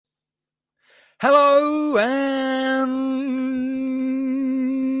Hello and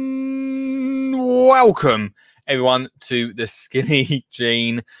welcome everyone to the Skinny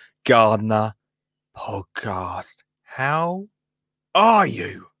Jean Gardener podcast. How are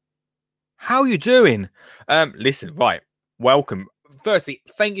you? How are you doing? Listen, right, welcome. Firstly,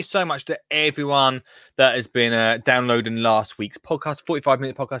 thank you so much to everyone that has been downloading last week's podcast.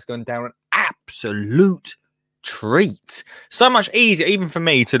 45-minute podcast going down an absolute treat. So much easier, even for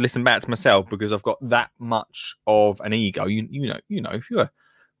me, to listen back to myself because I've got that much of an ego. You know, if you're a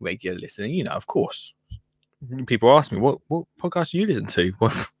regular listener, you know, of course. People ask me, what podcast do you listen to?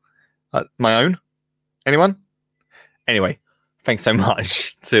 My own? Anyone? Anyway, thanks so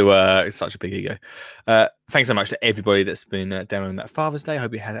much to such a big ego. Thanks so much to everybody that's been down on that Father's Day. I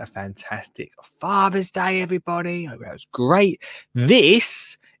hope you had a fantastic Father's Day, everybody. I hope it was great.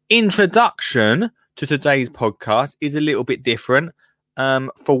 This introduction to today's podcast is a little bit different,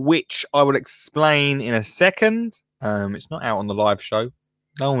 for which I will explain in a second. It's not out on the live show.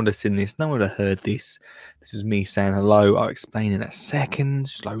 No one would have seen this. No one would have heard this. This is me saying hello. I'll explain in a second.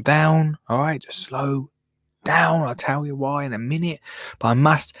 Slow down. All right, just slow down. I'll tell you why in a minute. But I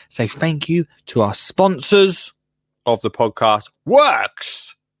must say thank you to our sponsors of the podcast,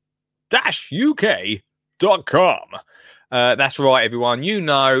 Works-UK.com. That's right, everyone. You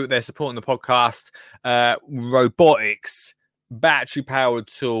know they're supporting the podcast. Robotics, battery-powered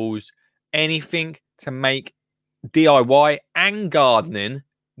tools, anything to make DIY and gardening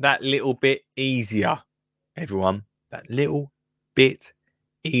that little bit easier, everyone. That little bit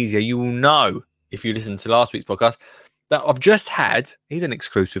easier. You will know, if you listen to last week's podcast, that I've just had, here's an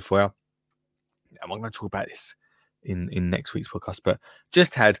exclusive for you. I'm not going to talk about this in next week's podcast, but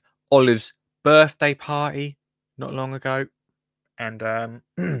just had Olive's birthday party not long ago. And I'll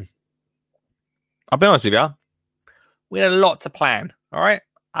be honest with you, we had a lot to plan, all right?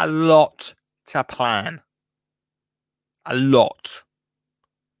 A lot to plan. A lot.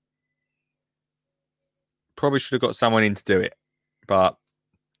 Probably should have got someone in to do it, but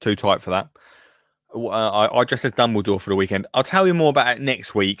too tight for that. I dressed as Dumbledore for the weekend. I'll tell you more about it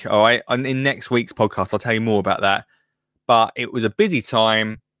next week, all right? In next week's podcast, I'll tell you more about that. But it was a busy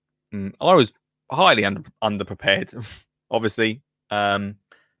time. I was highly underprepared, obviously. And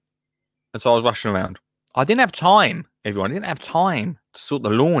so I was rushing around. I didn't have time, everyone. I didn't have time to sort the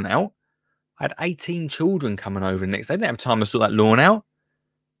lawn out. I had 18 children coming over the next day. I didn't have time to sort that lawn out.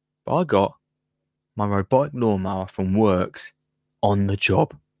 But I got my robotic lawnmower from Works on the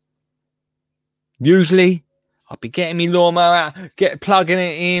job. Usually, I'd be getting my lawnmower out, plugging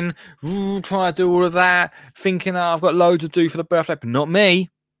it in, trying to do all of that, thinking I've got loads to do for the birthday, but not me.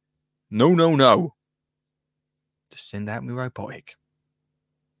 No. Just send out my robotic.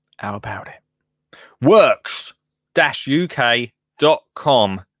 How about it?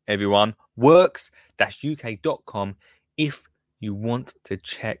 Works-UK.com, everyone. Works-UK.com if you want to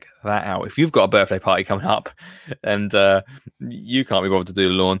check that out. If you've got a birthday party coming up and you can't be bothered to do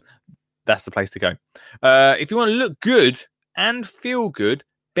the lawn, that's the place to go. If you want to look good and feel good,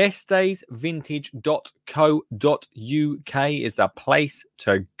 bestdaysvintage.co.uk is the place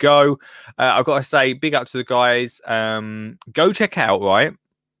to go. I've got to say, big up to the guys. Go check out, right?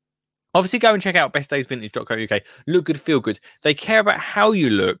 Obviously, go and check out bestdaysvintage.co.uk. Look good, feel good. They care about how you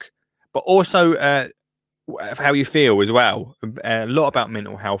look, but also how you feel as well. A lot about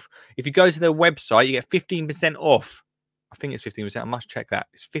mental health. If you go to their website, you get 15% off. I think it's 15%. I must check that.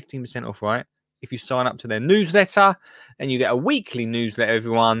 It's 15% off, right? If you sign up to their newsletter, and you get a weekly newsletter,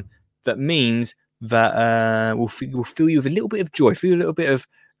 everyone, that means that will fill you with a little bit of joy, fill you a little bit of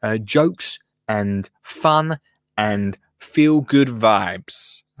jokes and fun and feel-good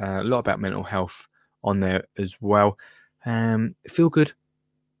vibes. A lot about mental health on there as well. Feel good,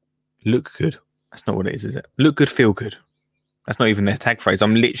 look good. That's not what it is it? Look good, feel good. That's not even their tag phrase.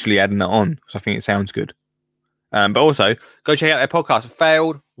 I'm literally adding that on because I think it sounds good. But also, go check out their podcast,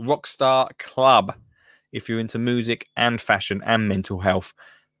 Failed Rockstar Club. If you're into music and fashion and mental health,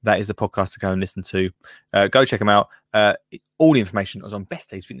 that is the podcast to go and listen to. Go check them out. All the information is on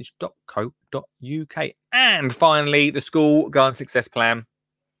bestdaysvintage.co.uk. And finally, the School Garden Success Plan.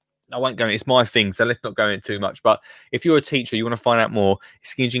 I won't go in. It's my thing, so let's not go into it too much. But if you're a teacher, you want to find out more,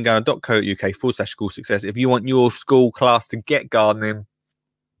 it's skinnyjeangardener.co.uk/school success. If you want your school class to get gardening,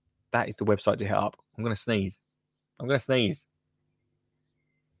 that is the website to hit up. I'm going to sneeze. Hang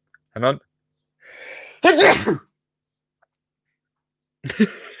on.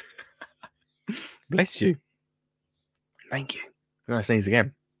 Bless you. Thank you. I'm going to sneeze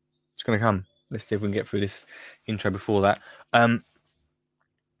again. It's going to come. Let's see if we can get through this intro before that.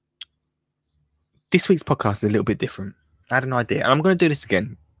 This week's podcast is a little bit different. I had an idea, and I'm going to do this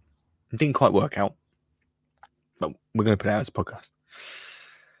again. It didn't quite work out. But we're going to put it out as a podcast.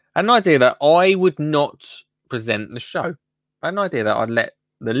 I had an idea that I would not present the show. I had an idea that I'd let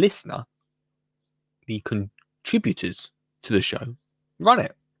the listener, the contributors to the show, run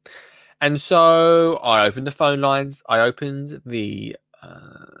it. And so I opened the phone lines. I opened the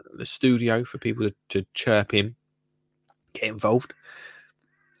studio for people to chirp in, get involved.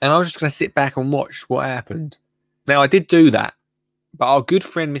 And I was just going to sit back and watch what happened. Now, I did do that, but our good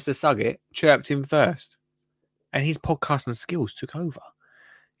friend Mr. Suggett chirped in first. And his podcasting skills took over.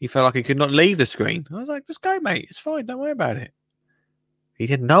 He felt like he could not leave the screen. I was like, just go, mate. It's fine. Don't worry about it. He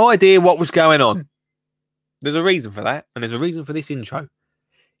had no idea what was going on. There's a reason for that. And there's a reason for this intro.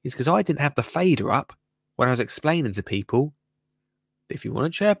 It's because I didn't have the fader up when I was explaining to people, if you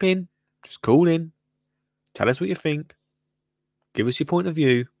want to chirp in, just call in. Tell us what you think. Give us your point of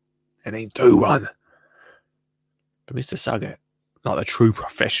view. And then do one. But Mr. Suggett, like the true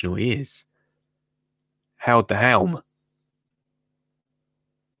professional he is, held the helm.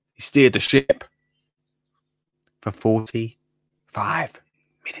 He steered the ship for 45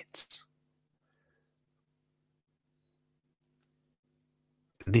 minutes.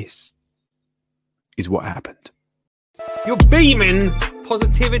 And this is what happened. You're beaming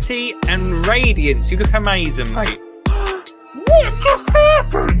positivity and radiance. You look amazing, mate. What just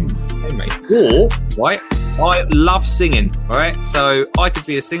happened? Hey, mate. Or, right, I love singing, right? So I could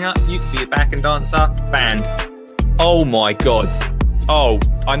be a singer, you could be a backing dancer, band. Oh my God. Oh,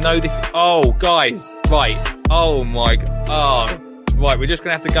 I know this. Oh, guys. Right. Oh my God. Oh, right. We're just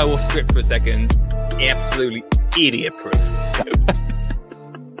going to have to go off script for a second. Absolutely idiot proof.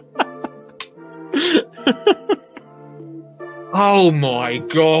 Oh my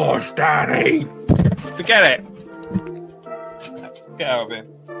gosh, Danny. Forget it. Get out of here.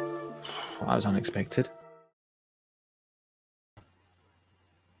 That was unexpected.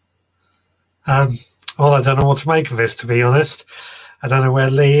 Well, I don't know what to make of this, to be honest. I don't know where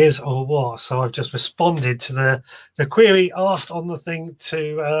Lee is or what, so I've just responded to the query asked on the thing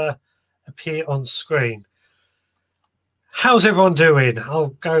to appear on screen. How's everyone doing? I'll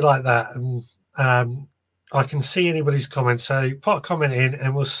go like that, and I can see anybody's comments, so put a comment in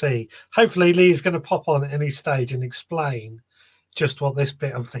and we'll see. Hopefully Lee's going to pop on at any stage and explain just what this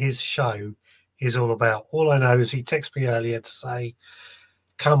bit of his show is all about. All I know is he texted me earlier to say,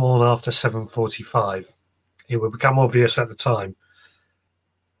 come on after 7:45. It will become obvious at the time.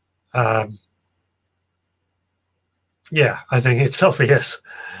 Yeah, I think it's obvious.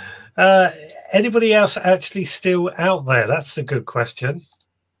 Anybody else actually still out there? That's a good question.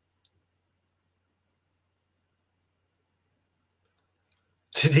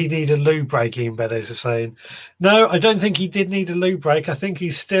 Did he need a loo break, Ian Beddoes is saying? No, I don't think he did need a loo break. I think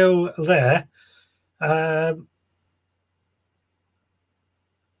he's still there.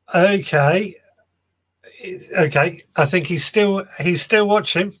 Okay. I think he's still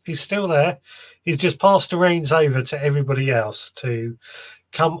watching. He's still there. He's just passed the reins over to everybody else to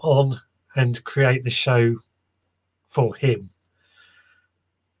come on and create the show for him.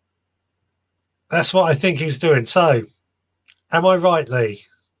 That's what I think he's doing. So, am I right, Lee?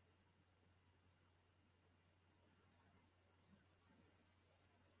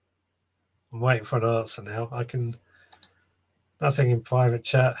 I'm waiting for an answer now. Nothing in private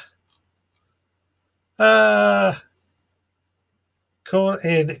chat. Call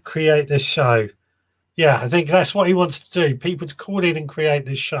in, create this show. Yeah, I think that's what he wants to do. People to call in and create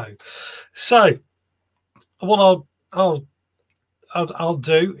this show. So, what I'll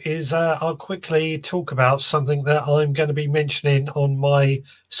do is I'll quickly talk about something that I'm going to be mentioning on my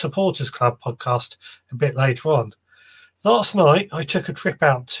Supporters Club podcast a bit later on. Last night, I took a trip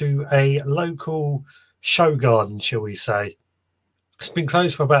out to a local show garden, shall we say. It's been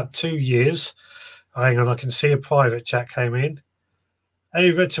closed for about 2 years. Hang on, I can see a private chat came in.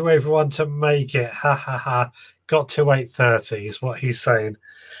 Over to everyone to make it. Ha, ha, ha. Got to 8:30 is what he's saying.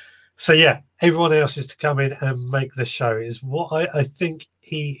 So, yeah, everyone else is to come in and make the show is what I think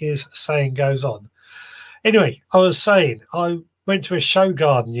he is saying goes on. Anyway, I was saying I went to a show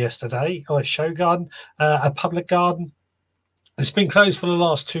garden yesterday, a public garden. It's been closed for the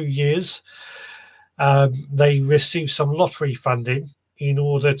last 2 years. They received some lottery funding in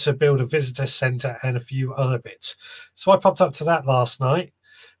order to build a visitor centre and a few other bits. So I popped up to that last night.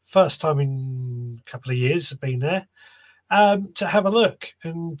 First time in a couple of years I've been there. To have a look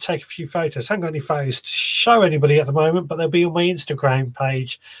and take a few photos. I haven't got any photos to show anybody at the moment, but they'll be on my Instagram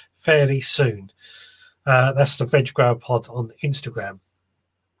page fairly soon. That's the Veg Grower Pod on Instagram.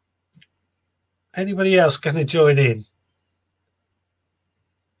 Anybody else going to join in?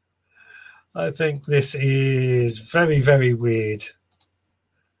 I think this is very, very weird.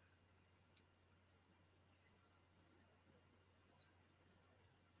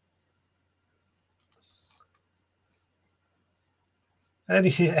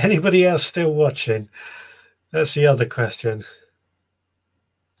 Anybody else still watching? That's the other question.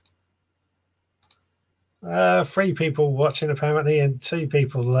 3 people watching apparently, and 2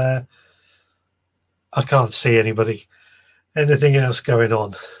 people there. I can't see anything else going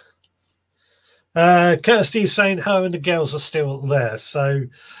on. Kirsty's saying her and the girls are still there, so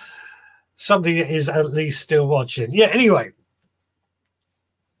somebody is at least still watching. Yeah, anyway,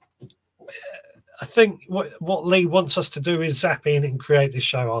 I think what Lee wants us to do is zap in and create this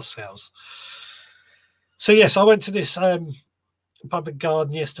show ourselves. So yes, I went to this public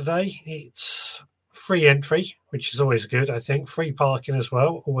garden yesterday. It's free entry, which is always good, I think. Free parking as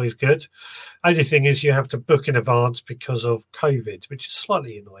well, always good. Only thing is you have to book in advance because of COVID, which is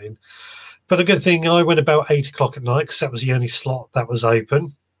slightly annoying. But a good thing, I went about 8 o'clock at night because that was the only slot that was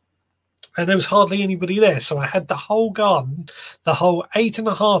open. And there was hardly anybody there. So I had the whole garden, the whole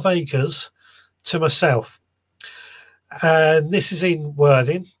 8.5 acres to myself. And this is in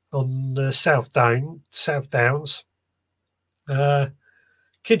Worthing on the South Downs.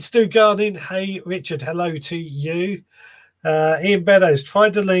 Kids do gardening. Hey, Richard, hello to you. Ian Beddoes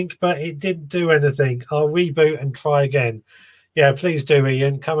tried the link, but it didn't do anything. I'll reboot and try again. Yeah, please do,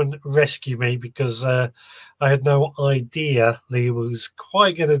 Ian. Come and rescue me because I had no idea Lee was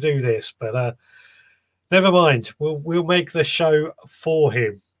quite going to do this. But never mind. We'll make the show for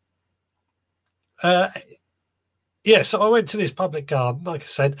him. Yeah, so I went to this public garden, like I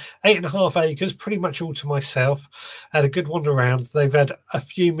said, 8.5 acres, pretty much all to myself. Had a good wander around. They've had a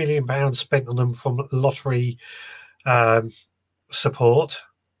few £1 million spent on them from lottery support.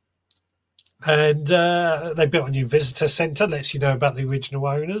 And they built a new visitor centre, lets you know about the original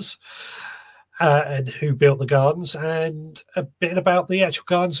owners and who built the gardens, and a bit about the actual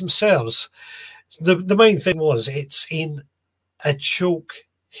gardens themselves. The main thing was it's in a chalk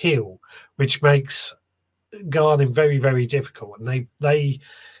hill, which makes gardening very, very difficult. And they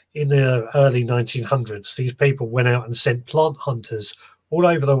in the early 1900s, these people went out and sent plant hunters all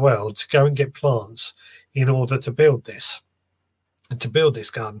over the world to go and get plants in order to build this and to build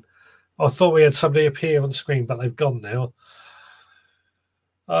this garden. I thought we had somebody appear on screen, but they've gone now.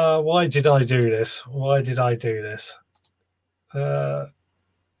 Why did I do this?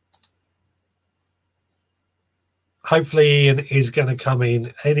 Hopefully Ian is going to come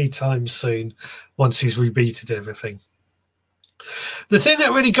in anytime soon once he's rebooted everything. The thing that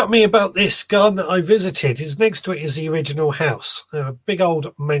really got me about this garden that I visited is next to it is the original house, a big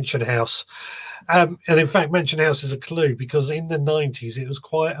old mansion house. And in fact, Mansion House is a clue because in the 90s, it was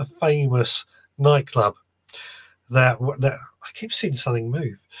quite a famous nightclub that I keep seeing something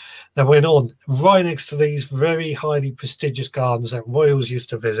move that went on right next to these very highly prestigious gardens that royals used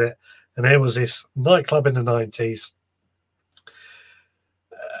to visit. And there was this nightclub in the 90s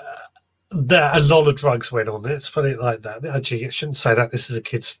that a lot of drugs went on. Let's put it like that. Actually, I shouldn't say that. This is a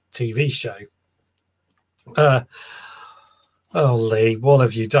kids' TV show. Oh, Lee, what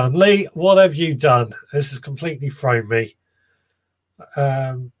have you done? Lee, what have you done? This has completely thrown me.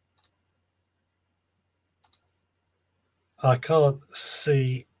 I can't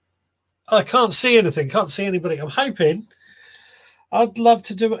see anything. Can't see anybody. I'm hoping. I'd love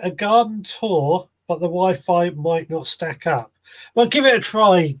to do a garden tour, but the Wi-Fi might not stack up. Well, give it a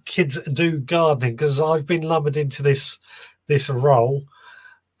try, kids do gardening, because I've been lumbered into this role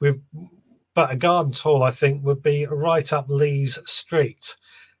but a garden tour, I think, would be right up Lee's street.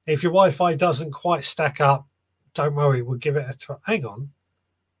 If your Wi-Fi doesn't quite stack up, don't worry, we'll give it a try. Hang on.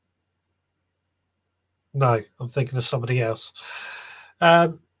 No, I'm thinking of somebody else.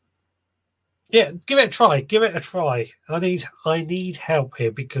 Yeah, give it a try. I need help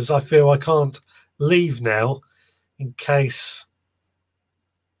here because I feel I can't leave now in case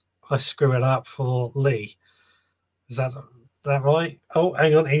I screw it up for Lee. Is that right? Oh,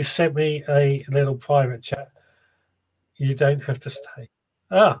 hang on. He sent me a little private chat. You don't have to stay.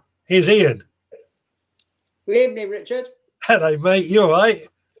 Ah, here's Ian. Good evening, Richard. Hello, mate. You all right?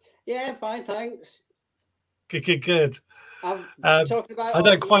 Yeah, fine, thanks. Good. I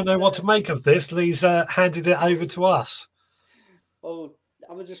don't quite know what to make of this. Lee's handed it over to us. Well,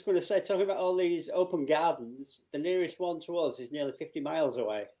 I was just going to say, talking about all these open gardens, the nearest one to us is nearly 50 miles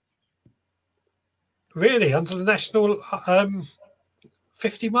away. Really? Under the national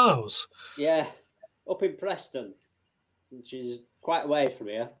 50 miles? Yeah, up in Preston, which is quite a way from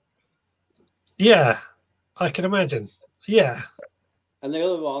here. Yeah, I can imagine. Yeah. And the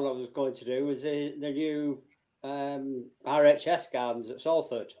other one I was going to do was the new RHS Gardens at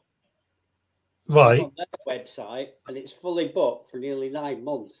Salford. Right. It's on their website, and it's fully booked for nearly 9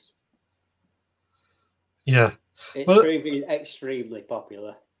 months. Yeah. It's proving extremely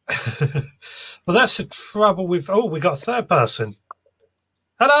popular. Well, that's the trouble with... Oh, we got a third person.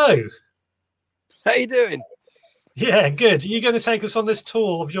 Hello. How you doing? Yeah, good. Are you going to take us on this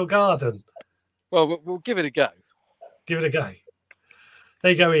tour of your garden? Well, we'll give it a go. Give it a go.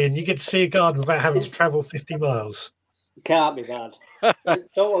 There you go, Ian. You get to see a garden without having to travel 50 miles. Can't be bad. Don't want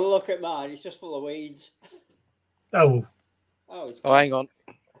to look at mine. It's just full of weeds. Oh, Oh, it's Oh, hang on.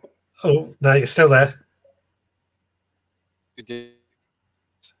 oh, no, you're still there. I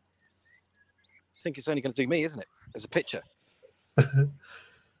think it's only going to do me, isn't it? As a picture.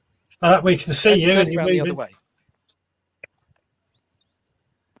 We can see you Turn and it you're round the other moving. way.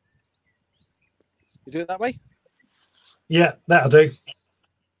 You do it that way? Yeah, that'll do.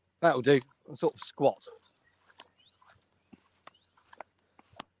 That'll do. Sort of squat.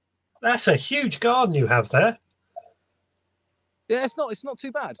 That's a huge garden you have there. Yeah, it's not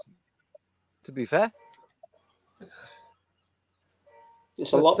too bad. To be fair.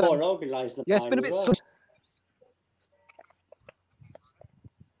 It's a lot more organised than Yeah, it's mine been a as bit well. slow.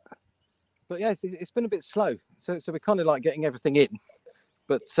 But yeah, it's been a bit slow. So we're kind of like getting everything in.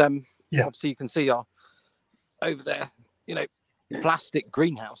 But Yeah. obviously you can see our over there, plastic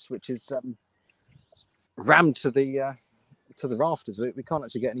greenhouse, which is rammed to the rafters. We can't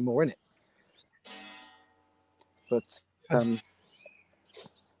actually get any more in it. But yeah,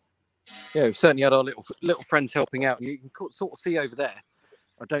 we've certainly had our little friends helping out, and you can sort of see over there.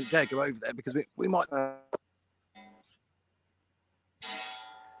 I don't dare go over there because we might.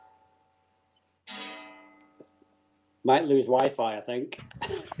 Might lose Wi-Fi, I think.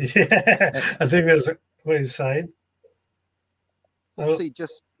 Yeah, I think that's what he's saying. Oh, See,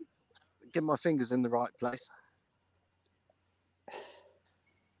 just get my fingers in the right place.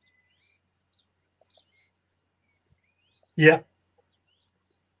 yeah,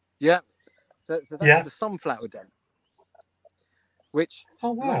 Yeah. So that's Yeah. the sunflower den, which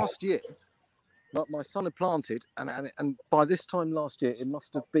Oh, wow. last year my son had planted, and by this time last year it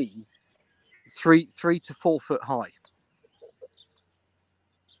must have been 3 to 4 foot high.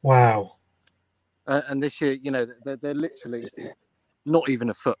 Wow. And this year, they're literally not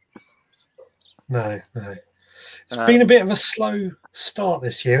even a foot. No. It's been a bit of a slow start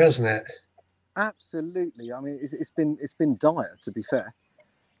this year, hasn't it? Absolutely. I mean, it's been dire, to be fair.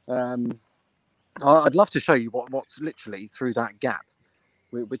 I'd love to show you what's literally through that gap,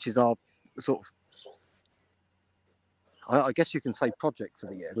 which is our sort of, I guess you can say, project for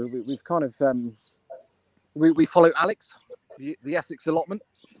the year. We've kind of we follow Alex, the Essex allotment.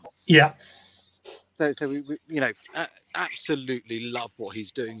 Yeah. So we absolutely love what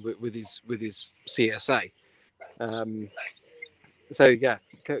he's doing with his CSA. So yeah,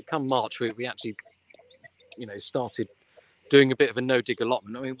 come March we actually started doing a bit of a no dig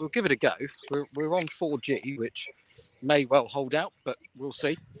allotment. I mean, we'll give it a go. We're on 4G, which may well hold out, but we'll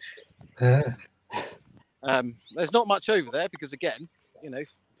see. There's not much over there because again, the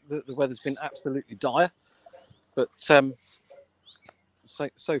weather's been absolutely dire. But so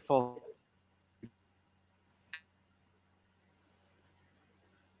far.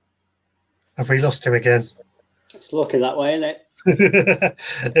 Have we lost him again? It's looking that way, isn't it?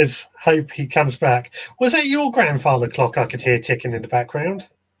 Let's hope he comes back. Was that your grandfather clock I could hear ticking in the background?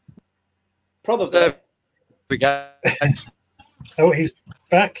 Probably. There we go. Oh, he's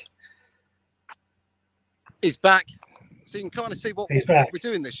back. He's back. So you can kind of see what we're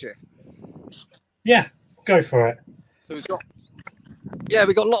doing this year. Yeah, go for it. So we've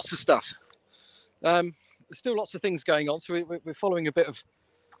got lots of stuff. There's still lots of things going on. So we're following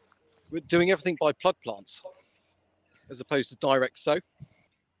we're doing everything by plug plants as opposed to direct sow.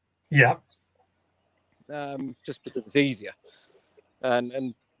 Yeah. Just because it's easier.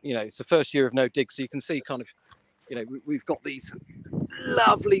 And it's the first year of no dig, so you can see kind of, we've got these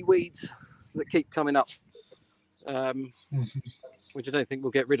lovely weeds that keep coming up, which I don't think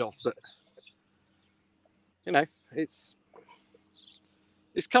we'll get rid of, but it's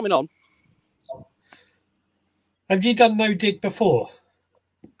coming on. Have you done no dig before?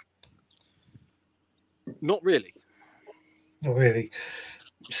 Not really. Not really.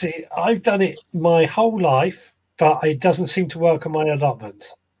 See, I've done it my whole life, but it doesn't seem to work on my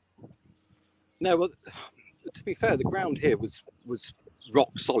allotment. No, well, to be fair, the ground here was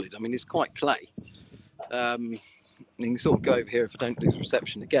rock solid. I mean, it's quite clay. You can sort of go over here if I don't lose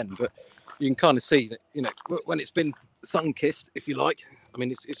reception again, but you can kind of see that, when it's been sun-kissed, if you like, I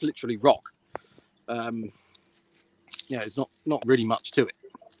mean, it's literally rock. It's not really much to it.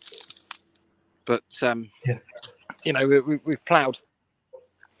 But, we've ploughed,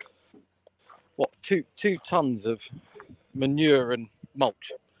 2 tons of manure and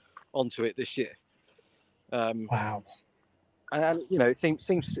mulch onto it this year. Wow. And it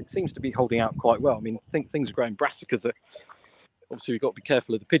seems to be holding out quite well. I mean, things are growing. Brassicas obviously we've got to be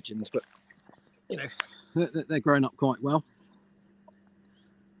careful of the pigeons, but you know they're growing up quite well.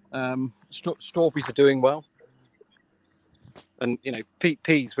 Strawberries are doing well, and you know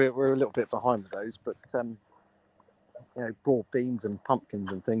peas we're a little bit behind with those, but you know, broad beans and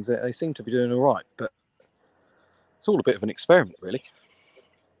pumpkins and things they seem to be doing all right, but it's all a bit of an experiment, really.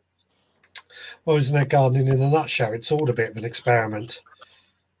 Well, isn't that gardening in a nutshell? It's all a bit of an experiment.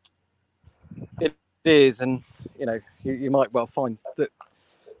 It is, and you know, you might well find that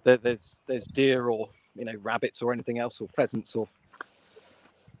there's deer or you know rabbits or anything else or pheasants, or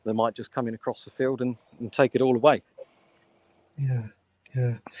they might just come in across the field and take it all away. Yeah.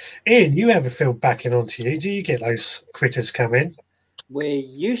 Ian, you have a field backing onto you. Do you get those critters come in? We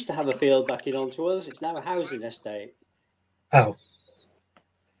used to have a field backing onto us. It's now a housing estate. Oh.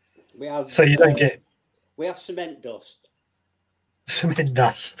 We have. So you don't get. We have cement dust. Cement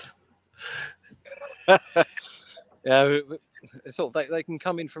dust. Yeah, it's sort of, they can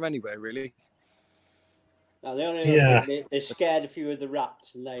come in from anywhere, really. Now, the only they scared a few of the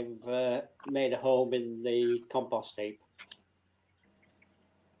rats, and they've made a home in the compost heap.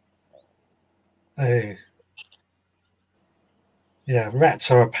 Oh. Yeah,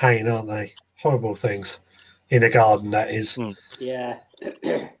 rats are a pain, aren't they? Horrible things in a garden, that is. Yeah.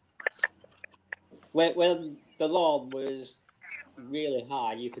 when the lawn was really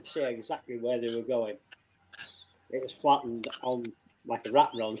high, you could see exactly where they were going. It was flattened on like a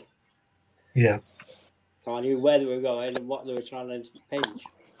rat run. Yeah. So I knew where they were going and what they were trying to pinch.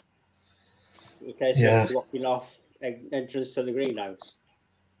 In case they were blocking off entrance to the greenhouse.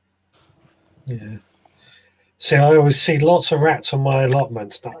 Yeah. See, I always see lots of rats on my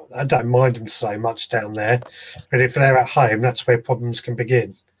allotments. I don't mind them so much down there, but if they're at home, that's where problems can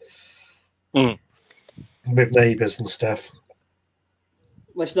begin with neighbours and stuff.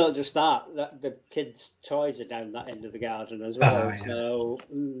 Well, it's not just that the kids' toys are down that end of the garden as well, so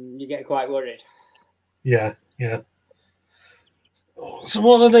you get quite worried. Yeah. So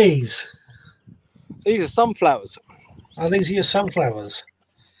what are these? These are sunflowers. Are these your sunflowers?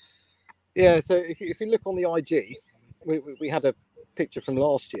 Yeah, so if you look on the IG, we had a picture from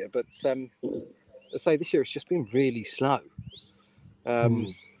last year, but I say this year it's just been really slow. I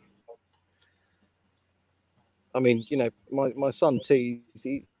mean, you know, my son T,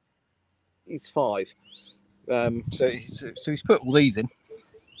 he's 5, so he's put all these in.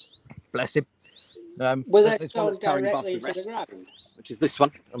 Bless him. Were they there's one that's towering above the rest, which is this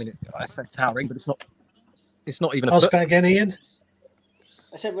one. I mean, I said towering, but it's not even a Ask foot. that again, Ian.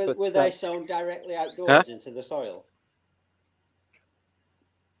 I said, were they sown directly outdoors into the soil?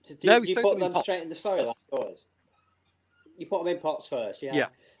 So do you put them straight in the soil outdoors? You put them in pots first, yeah.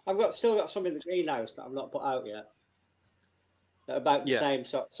 I've still got some in the greenhouse that I've not put out yet. They're about the same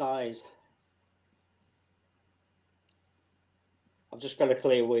sort of size. I've just got to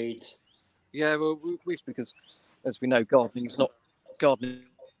clear weeds. Yeah, well, because as we know, gardening is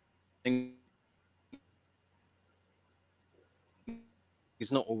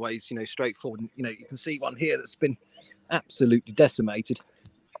not always, you know, straightforward. You know, you can see one here that's been absolutely decimated.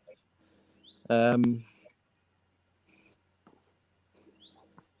 By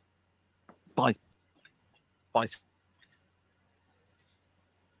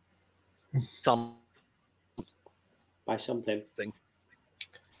something.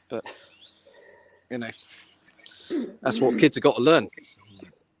 But you know, that's what kids have got to learn.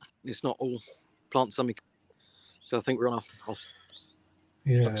 It's not all plant something. So I think we're on a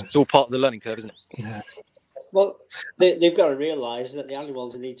it's all part of the learning curve, isn't it? Yeah. Well, they've got to realise that the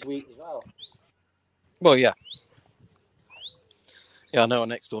animals need to eat as well. Well, yeah. Yeah, I know our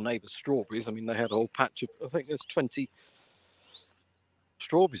next door neighbour's strawberries. I mean, they had a whole patch of, I think there's 20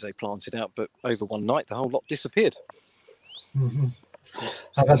 strawberries they planted out, but over one night, the whole lot disappeared. Mm-hmm.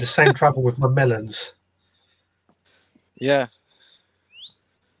 I've had the same trouble with my melons. Yeah.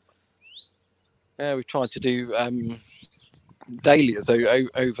 Yeah, we tried to do dahlias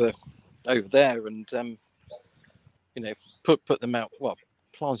over there, and you know, put them out. Well,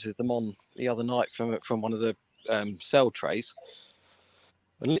 planted them on the other night from one of the cell trays,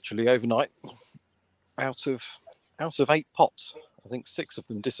 and literally overnight, out of 8 pots, I think 6 of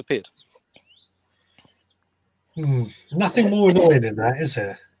them disappeared. Nothing more annoying than that, is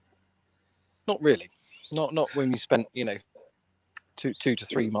there? Not really. Not when you spent, you know, 2 to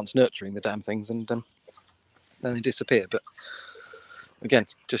 3 months nurturing the damn things, and then they disappear. But again,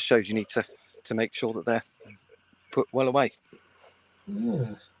 just shows you need to make sure that they're put well away.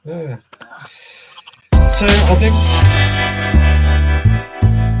 Yeah. So I think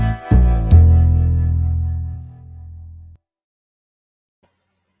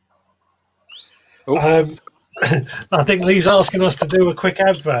I think Lee's asking us to do a quick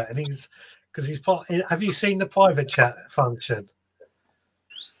advert, and have you seen the private chat function?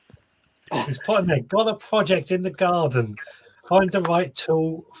 He's putting there, got a project in the garden. Find the right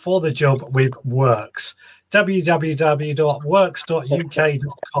tool for the job with Works.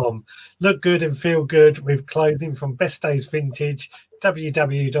 www.works.uk.com. Look good and feel good with clothing from Best Days Vintage.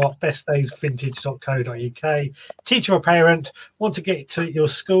 www.bestdaysvintage.co.uk. Teacher or parent, want to get to your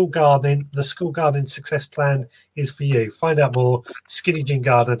school gardening? The School Gardening Success Plan is for you. Find out more,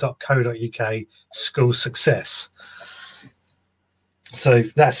 skinnyjeangardener.co.uk, school success. So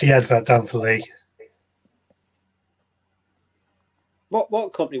that's the advert done for Lee.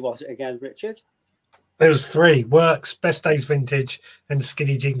 What company was it again, Richard? There was 3: Works, Best Days Vintage, and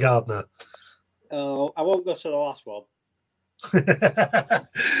Skinny Jean Gardener. Oh, I won't go to the last one.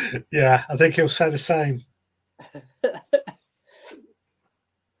 Yeah, I think he'll say the same.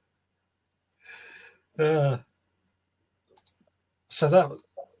 So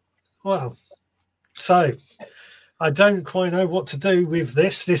I don't quite know what to do with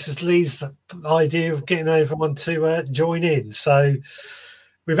this. This is Lee's idea of getting everyone to join in. So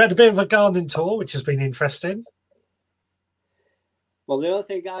we've had a bit of a gardening tour, which has been interesting. Well, the only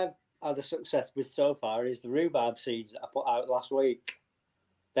thing I've had a success with so far is the rhubarb seeds that I put out last week.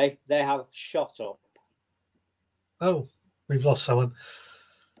 They have shot up. Oh, we've lost someone.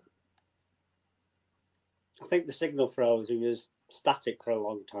 I think the signal froze. He was static for a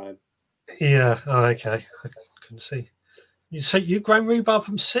long time. Yeah. Oh, okay. I couldn't see. So you've grown rhubarb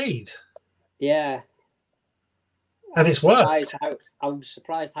from seed? Yeah. And it's worked. I'm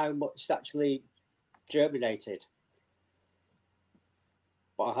surprised how much it's actually germinated.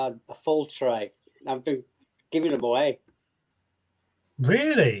 But I had a full tray. I've been giving them away.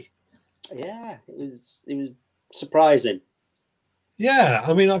 Really? Yeah, it was surprising. Yeah,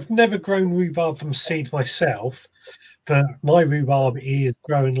 I mean, I've never grown rhubarb from seed myself, but my rhubarb is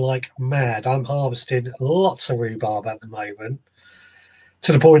growing like mad. I'm harvesting lots of rhubarb at the moment,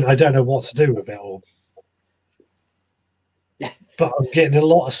 to the point I don't know what to do with it all. But I'm getting a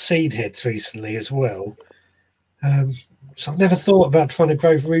lot of seed hits recently as well. So I've never thought about trying to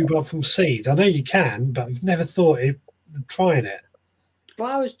grow rhubarb from seed. I know you can, but I've never thought of trying it.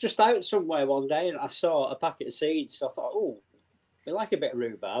 Well, I was just out somewhere one day and I saw a packet of seeds. So I thought, oh, I like a bit of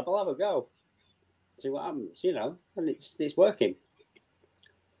rhubarb. I'll have a go. See what happens, and it's working.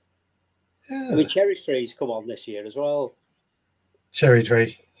 Yeah. I mean, cherry trees come on this year as well. Cherry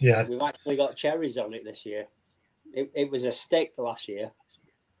tree, yeah. We've actually got cherries on it this year. It was a stick last year.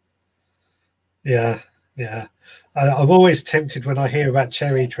 Yeah. I'm always tempted when I hear about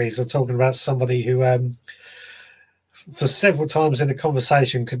cherry trees or talking about somebody who, for several times in a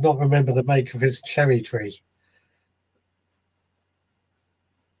conversation, could not remember the make of his cherry tree.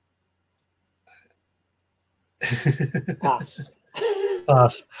 Pass.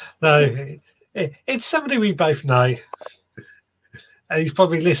 No, it's somebody we both know. And he's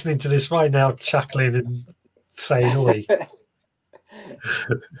probably listening to this right now, chuckling and saying, oi.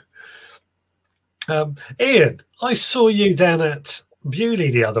 Ian, I saw you down at Bewley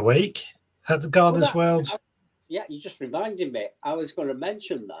the other week at the Gardeners World. Yeah, you just reminded me. I was going to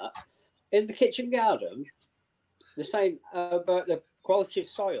mention that. In the kitchen garden, they're saying about the quality of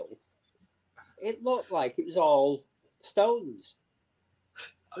soil. It looked like it was all stones.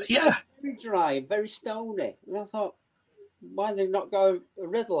 Yeah. Very dry and very stony. And I thought, why they not go a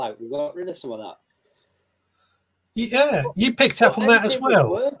riddle out? We got rid of some of that. Yeah, you picked up on that as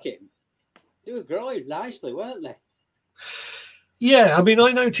well. Working. They were growing nicely, weren't they? Yeah, I mean,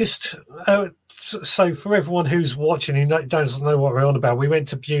 I noticed. So for everyone who's watching who doesn't know what we're on about, we went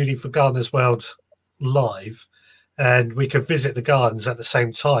to Bewley for Gardeners World live, and we could visit the gardens at the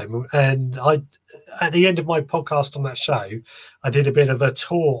same time. And at the end of my podcast on that show, I did a bit of a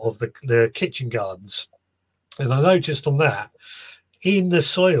tour of the kitchen gardens, and I noticed on that, in the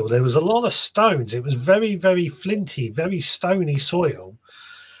soil, there was a lot of stones. It was very, very flinty, very stony soil.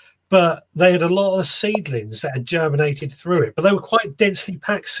 But they had a lot of seedlings that had germinated through it. But they were quite densely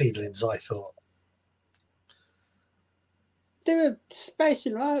packed seedlings, I thought. They were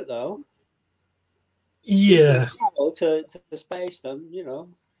spacing right, though. Yeah. To space them,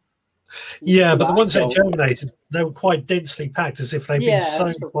 Yeah, but the ones that germinated, they were quite densely packed, as if they'd been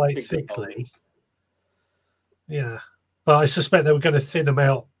sown quite thickly. Yeah. But I suspect they were going to thin them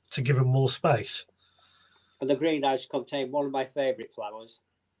out to give them more space. And the greenhouse contained one of my favourite flowers.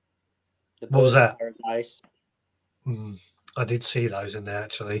 What was that? Paradise. I did see those in there,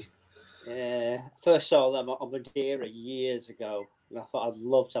 actually. Yeah. First saw them on Madeira years ago. And I thought I'd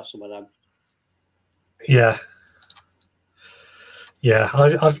love to have some of them. Yeah. Yeah,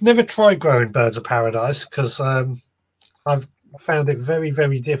 I've never tried growing birds of paradise because I've found it very,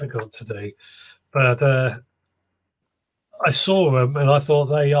 very difficult to do. But I saw them and I thought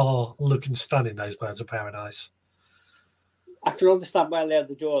they are looking stunning, those birds of paradise. I can understand why they had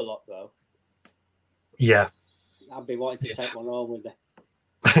the door locked, though. Yeah. I'd be wanting to take one home with me.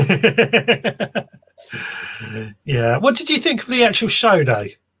 Yeah. What did you think of the actual show, though?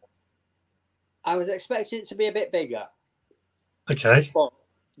 I was expecting it to be a bit bigger, Okay. but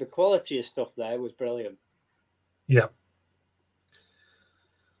the quality of stuff there was brilliant. Yeah.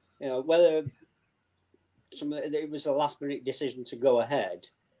 You know, whether it was a last-minute decision to go ahead,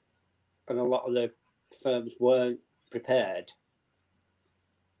 and a lot of the firms weren't prepared,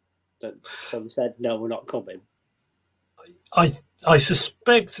 so they said, "No, we're not coming." I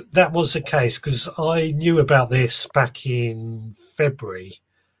suspect that was the case because I knew about this back in February.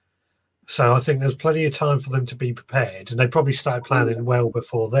 So I think there's plenty of time for them to be prepared, and they probably started planning well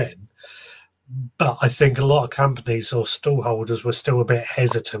before then. But I think a lot of companies or stallholders were still a bit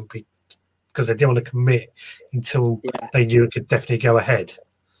hesitant because they didn't want to commit until they knew it could definitely go ahead.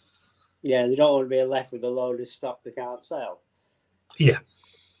 Yeah, they don't want to be left with a load of stock they can't sell. Yeah.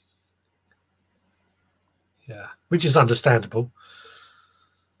 Yeah, which is understandable.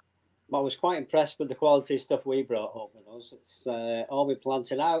 I was quite impressed with the quality of stuff we brought home with us. It's all been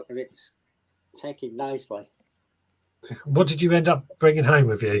planted out and it's taking nicely. What did you end up bringing home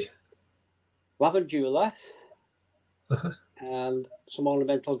with you? Lavandula and some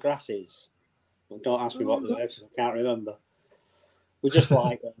ornamental grasses. Don't ask me what they were because I can't remember. We just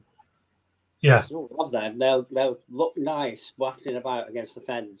like them. Yeah. So we love them. They'll look nice wafting about against the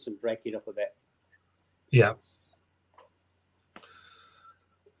fence and breaking up a bit. Yeah.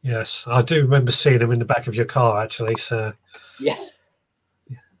 Yes, I do remember seeing them in the back of your car, actually. So yeah.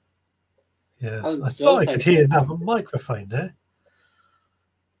 I thought I could hear another microphone there.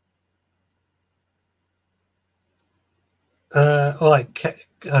 All right,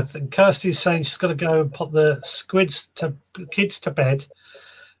 I think Kirsty's saying she's got to go and put the kids to bed,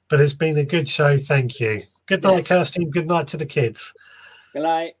 but it's been a good show. Thank you. Good night, Kirsty. Good night to the kids. Good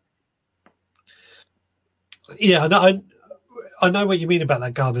night. Yeah, I know what you mean about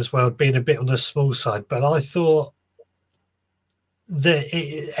that Gardener's World being a bit on the small side, but I thought that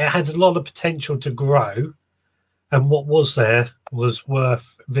it had a lot of potential to grow, and what was there was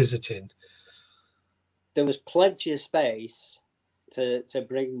worth visiting. There was plenty of space to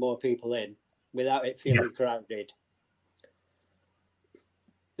bring more people in without it feeling crowded.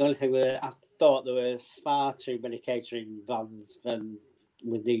 The only thing was I thought there were far too many catering vans than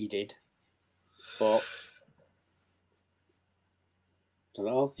were needed, but I don't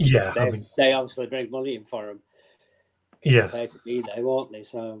know. Yeah, they obviously bring money in for them. Yeah, pay to be there, won't they?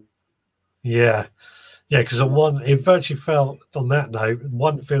 So yeah, because it virtually felt on that note.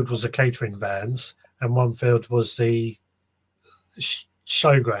 One field was the catering vans, and one field was the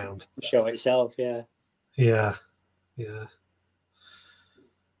showground. The show itself, yeah.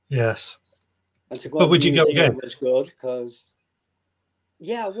 Yes. And to go but would you go again? Was good because,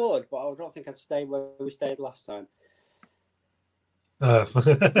 I would, but I don't think I'd stay where we stayed last time.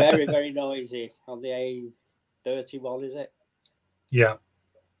 Very, very noisy on the A31, is it? Yeah.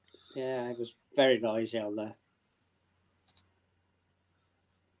 Yeah, it was very noisy on there.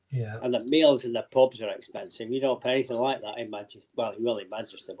 Yeah. And the meals in the pubs are expensive. You don't pay anything like that in Manchester. Well, you will in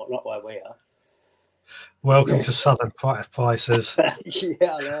Manchester, but not where we are. Welcome to Southern prices.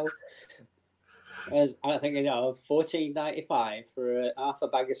 Yeah, I know. I think, $14.95 for half a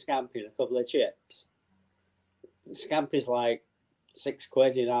bag of scampi and a couple of chips. Scampi's like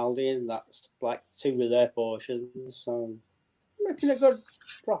 £6 in Aldi, and that's like 2 of their portions. So making a good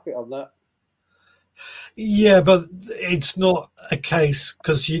profit on that. Yeah, but it's not a case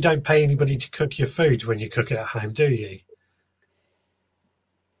because you don't pay anybody to cook your food when you cook it at home, do you?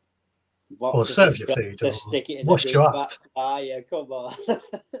 Or serve your food, or stick it in wash you up. Yeah, come on.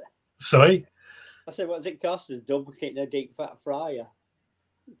 Sorry? I said, what does it cost us dumping it in a deep fat fryer?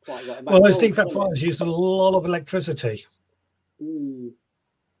 Well, those deep fat fryers use a lot of electricity.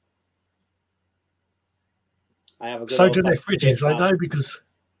 I have a good so do their fridges, I know, because...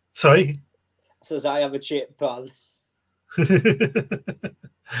 Sorry? Says I have a chip pan.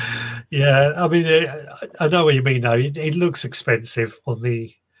 Yeah, I mean, I know what you mean, though. It looks expensive from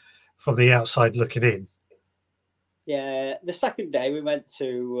the outside looking in. Yeah, the second day we went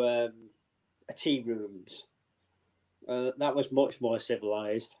to a tea rooms. That was much more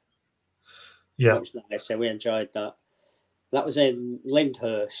civilised. Yeah. Much nicer. We enjoyed that. That was in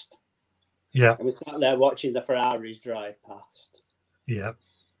Lyndhurst. Yeah. And we sat there watching the Ferraris drive past. Yeah.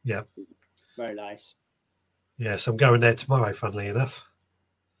 Very nice. Yes, I'm going there tomorrow, funnily enough.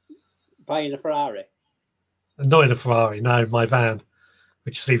 Buying a Ferrari? Not in a Ferrari, no, my van,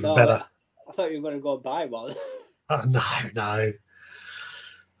 which is even No, better. I thought you were going to go and buy one. Oh, no.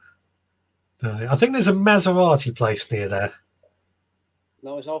 I think there's a Maserati place near there.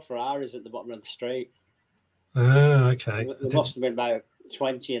 No, it's all Ferraris at the bottom of the street. Oh, okay. There must have been about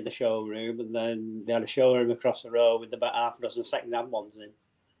 20 in the showroom, and then they had a showroom across the road with about half a dozen second-hand ones in.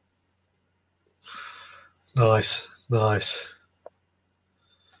 Nice.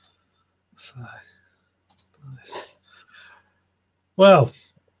 So, nice. Well,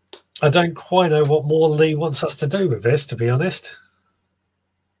 I don't quite know what more Lee wants us to do with this, to be honest.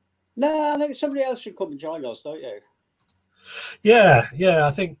 No, I think somebody else should come and join us, don't you? Yeah,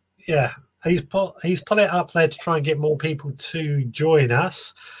 I think, he's put it up there to try and get more people to join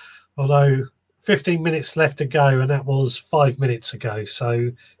us, although 15 minutes left to go, and that was 5 minutes ago.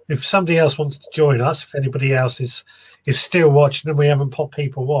 So if somebody else wants to join us, if anybody else is still watching and we haven't put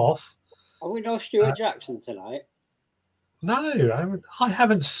people off. Are we no Stuart Jackson tonight? No, I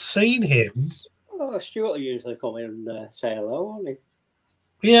haven't seen him. Oh, Stuart will usually come in and say hello, won't he?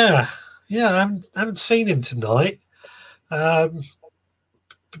 Yeah, I haven't seen him tonight.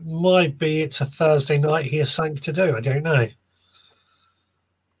 Might be it's a Thursday night he has something to do. I don't know.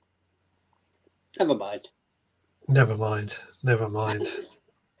 Never mind.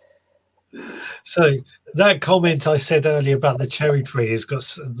 So that comment I said earlier about the cherry tree has got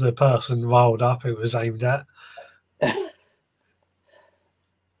the person riled up it was aimed at.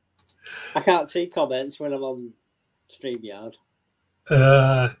 I can't see comments when I'm on StreamYard.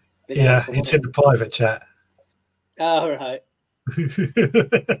 Yeah, it's in the private chat. Oh, right.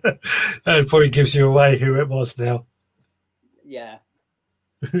 That probably gives you away who it was now. Yeah.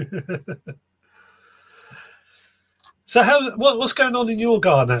 So what's going on in your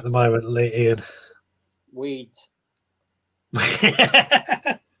garden at the moment, Ian? Weeds.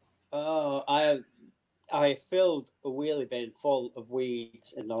 Oh, I filled a wheelie bin full of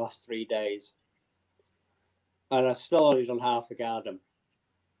weeds in the last 3 days, and I've still only done half the garden.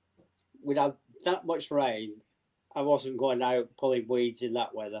 Without that much rain, I wasn't going out pulling weeds in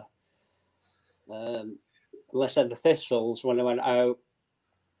that weather. Unless I had the thistles when I went out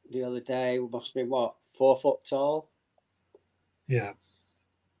the other day, must have been 4 foot tall. Yeah.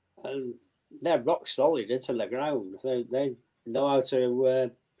 And they're rock solid into the ground. They know how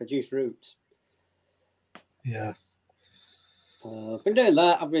to produce roots. Yeah. I've been doing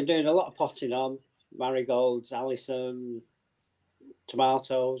that. I've been doing a lot of potting on marigolds, alyssum,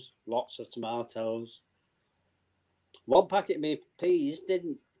 tomatoes, lots of tomatoes. One packet of me peas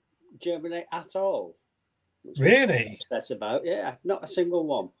didn't germinate at all. Really? That's about, yeah, not a single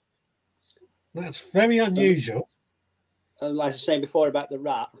one. That's very unusual. And like I was saying before about the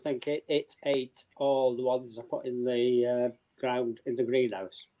rat, I think it ate all the ones I put in the ground in the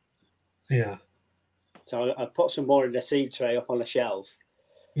greenhouse. Yeah. So I put some more in the seed tray up on a shelf.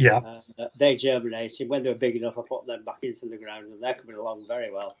 Yeah. They germinated. When they were big enough, I put them back into the ground, and they're coming along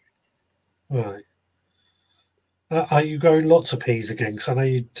very well. Right. Are you growing lots of peas again? Because I know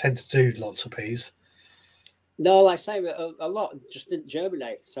you tend to do lots of peas. No, like I say, a lot just didn't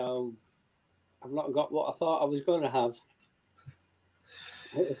germinate. So I've not got what I thought I was going to have.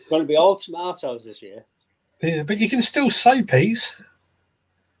 It's going to be all tomatoes this year. Yeah, but you can still sow peas.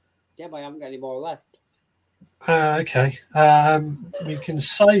 Yeah, but I haven't got any more left. Okay. We can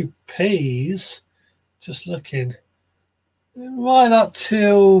sow peas. Just looking. Right up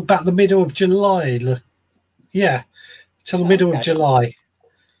till about the middle of July. Look. Yeah, till the middle of July.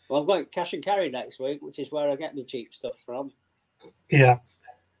 Well, I'm going cash and carry next week, which is where I get my cheap stuff from. Yeah.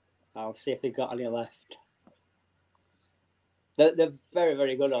 I'll see if they've got any left. They're very,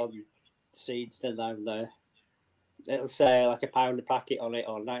 very good on seeds down there. It'll say like £1 a packet on it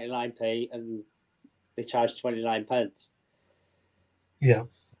or 99p, and they charge 29 pence. Yeah.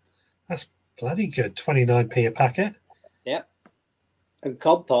 That's bloody good. 29p a packet. Yep. And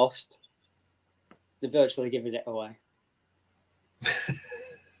compost, they're virtually giving it away.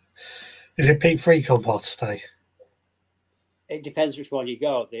 Is it peat-free compost, eh? It depends which one you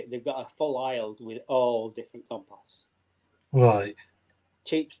go. They've got a full aisle with all different composts. Right.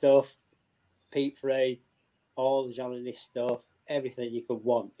 Cheap stuff, peat-free, all the Johnny stuff, everything you could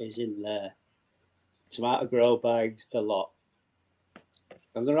want is in there. Tomato grow bags, the lot.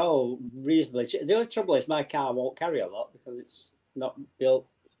 And they're all reasonably cheap. The only trouble is my car won't carry a lot because it's not built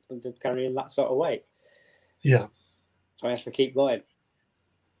for carrying that sort of weight. Yeah. So I have to keep going.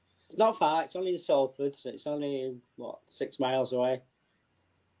 It's not far. It's only in Salford, so it's only, 6 miles away.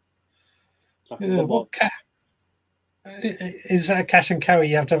 So is that a cash and carry?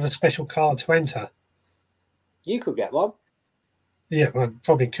 You have to have a special card to enter. You could get one. Yeah, well,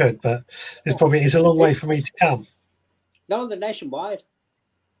 probably could, but it's a long way for me to come. No, they're nationwide.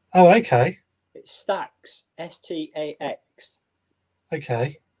 Oh, okay. It's Stax, STAX.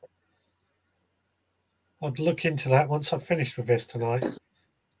 Okay. I'd look into that once I've finished with this tonight.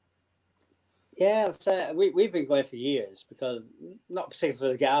 Yeah, so we've been going for years because not particularly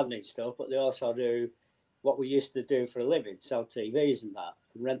for the gardening stuff, but they also do what we used to do for a living, sell TVs and that,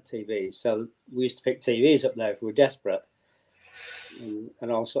 rent TVs. So we used to pick TVs up there if we were desperate,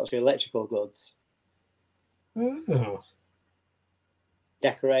 and all sorts of electrical goods, Oh,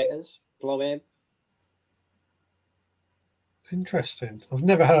 decorators, plumbing. interesting. I've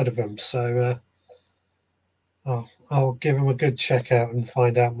never heard of them, so I'll give them a good check out and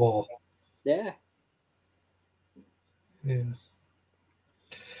find out more. Yeah. Yeah.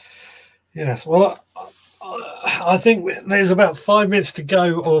 Yes. Well, I think there's about 5 minutes to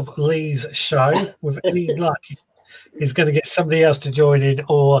go of Lee's show. With any luck, he's going to get somebody else to join in,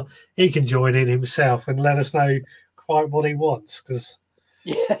 or he can join in himself and let us know quite what he wants. Because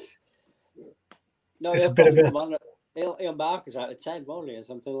Yeah. No, it's he'll a bit of probably a. come on. He'll mark us out of 10, won't he, or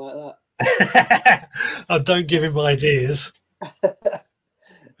something like that. I don't give him ideas.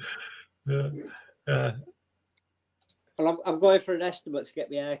 And I'm going for an estimate to get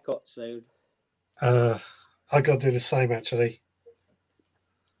my hair cut soon. I got to do the same actually.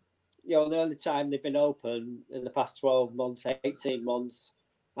 You know, the only time they've been open in the past 12 months, 18 months,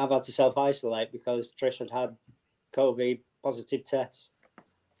 I've had to self-isolate because Trish had COVID positive tests.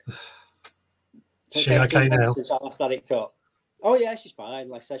 So She okay now? since I last had it cut. Oh, yeah, she's fine.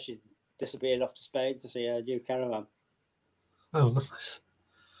 Like I said, she disappeared off to Spain to see her new caravan. Oh, nice.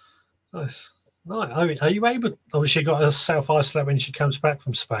 Nice. I mean, are you able? Oh, she got a self-isolate when she comes back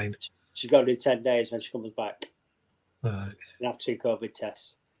from Spain. She's got to do 10 days when she comes back. Right. And have 2 COVID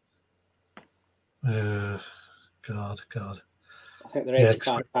tests. God. I think they're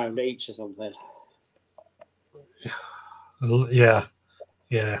 £85 each or something.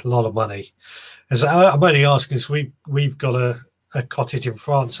 Yeah, a lot of money. As I'm only asking, because we've got a cottage in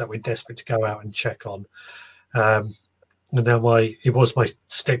France that we're desperate to go out and check on. And now it was my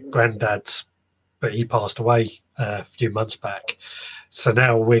step granddad's, but he passed away a few months back. So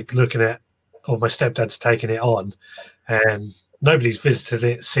now we're looking at, or my stepdad's taking it on, and nobody's visited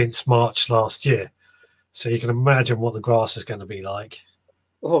it since March last year. So you can imagine what the grass is going to be like.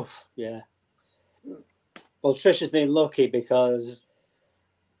 Oh, yeah. Well, Trish has been lucky because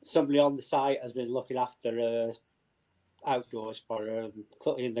somebody on the site has been looking after her outdoors for her, and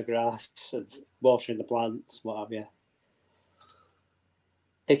cutting the grass and watering the plants, what have you.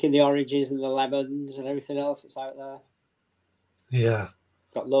 Picking the oranges and the lemons and everything else that's out there. Yeah.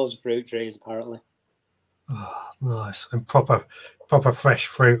 Got loads of fruit trees, apparently. Oh, nice. And proper fresh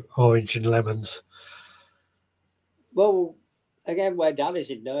fruit, orange and lemons. Well, again, where Dad is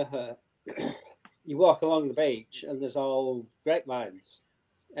in Nerha, you walk along the beach and there's all grapevines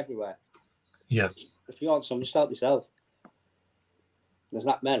everywhere. Yeah. If you want some, just help yourself. There's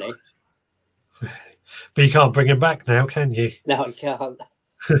not many. But you can't bring them back now, can you? No, you can't.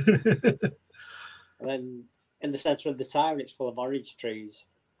 And then in the centre of the town, it's full of orange trees.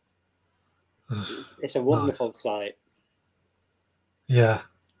 It's a wonderful sight. Yeah,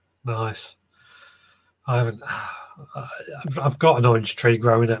 nice. I've got an orange tree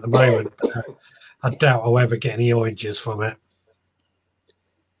growing at the moment. But I doubt I'll ever get any oranges from it.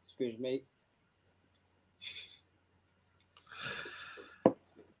 Excuse me.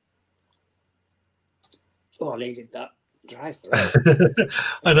 Oh, I needed that drive through.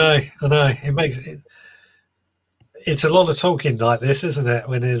 I know. It makes it. It's a lot of talking like this, isn't it?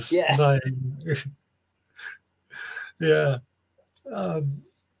 When there's yeah.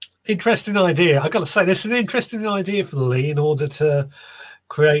 Interesting idea. I got to say, this is an interesting idea for Lee. In order to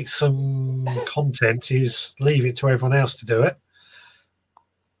create some content, is leave it to everyone else to do it.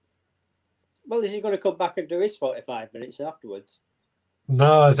 Well, is he going to come back and do his 45 minutes afterwards?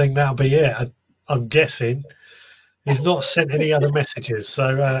 No, I think that'll be it. I'm guessing he's not sent any other messages,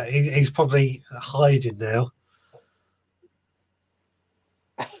 so he's probably hiding now.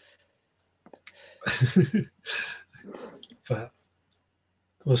 But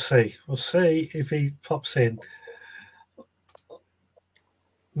we'll see. We'll see if he pops in.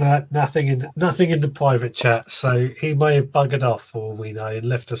 No, nothing in the private chat. So he may have buggered off, for all we know, and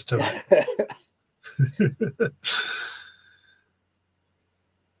left us to it.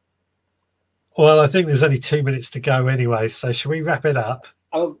 Well, I think there's only 2 minutes to go anyway. So should we wrap it up?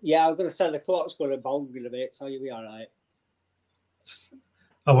 I'm going to say the clock's going to bong in a bit, so you'll be all right.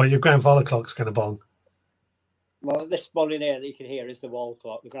 Oh, well, your grandfather clock's going to bong. Well, this one in here that you can hear is the wall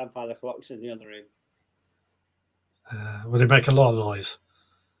clock. The grandfather clock's in the other room. Will they make a lot of noise?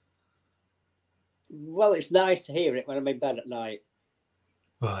 Well, it's nice to hear it when I'm in bed at night.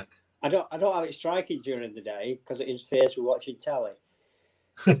 Right. I don't have it striking during the day because it interferes with watching telly.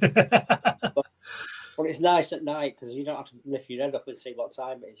 But it's nice at night because you don't have to lift your head up and see what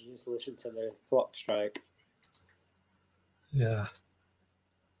time it is. You just listen to the clock strike. Yeah.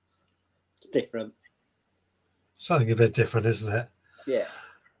 It's different. Something a bit different, isn't it? Yeah.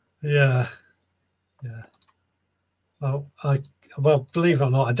 Yeah. Yeah. Well, believe it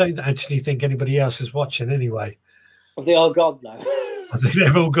or not, I don't actually think anybody else is watching anyway. Have they all gone now? I think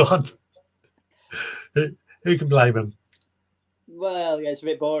they've all gone. Who can blame them? Well, yeah, it's a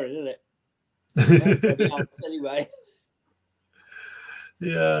bit boring, isn't it? Anyway.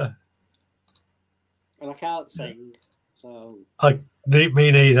 Yeah. And I can't sing, so.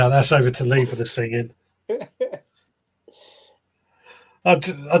 Me neither. That's over to Lee for the singing. I'll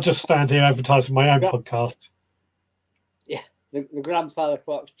just stand here advertising my own podcast. Yeah, the grandfather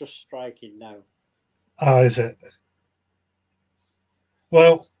clock's just striking now. Oh, is it?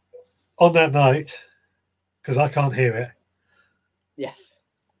 Well, on that note, because I can't hear it. Yeah.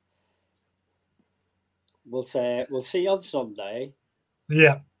 We'll see you on Sunday.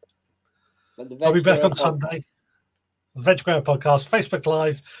 Yeah. I'll be back on Podcast. Sunday. Veg Grower Podcast, Facebook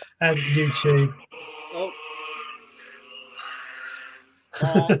Live, and YouTube. Oh.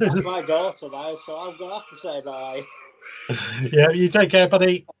 That's my daughter now, so I'm going to have to say bye. Yeah, you take care,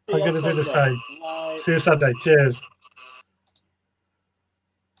 buddy. See I'm you on going to do the Sunday. same. Bye. See you Sunday. Cheers.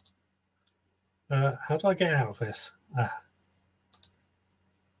 How do I get out of this?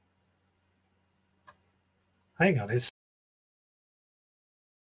 Hang on, it's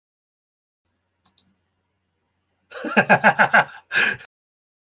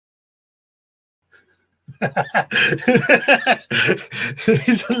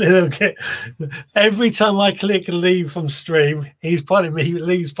he's a little kid. Every time I click leave from stream, he's putting me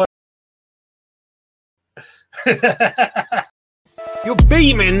leaves. You're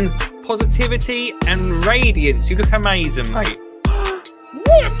beaming positivity and radiance. You look amazing, mate.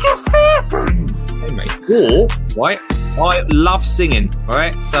 What just happened? Hey, mate. Or, right, I love singing,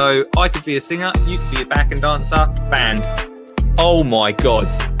 right? So I could be a singer, you could be a backing dancer, band. Oh my God.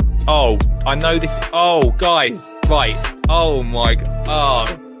 Oh, I know this. Oh, guys. Right. Oh my God. Oh,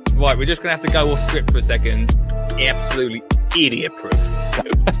 right. We're just going to have to go off script for a second. Absolutely idiot proof.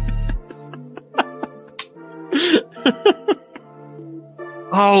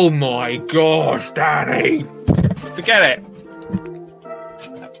 Oh my gosh, Danny! Forget it.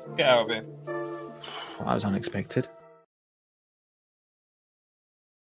 Get out of here. That was unexpected.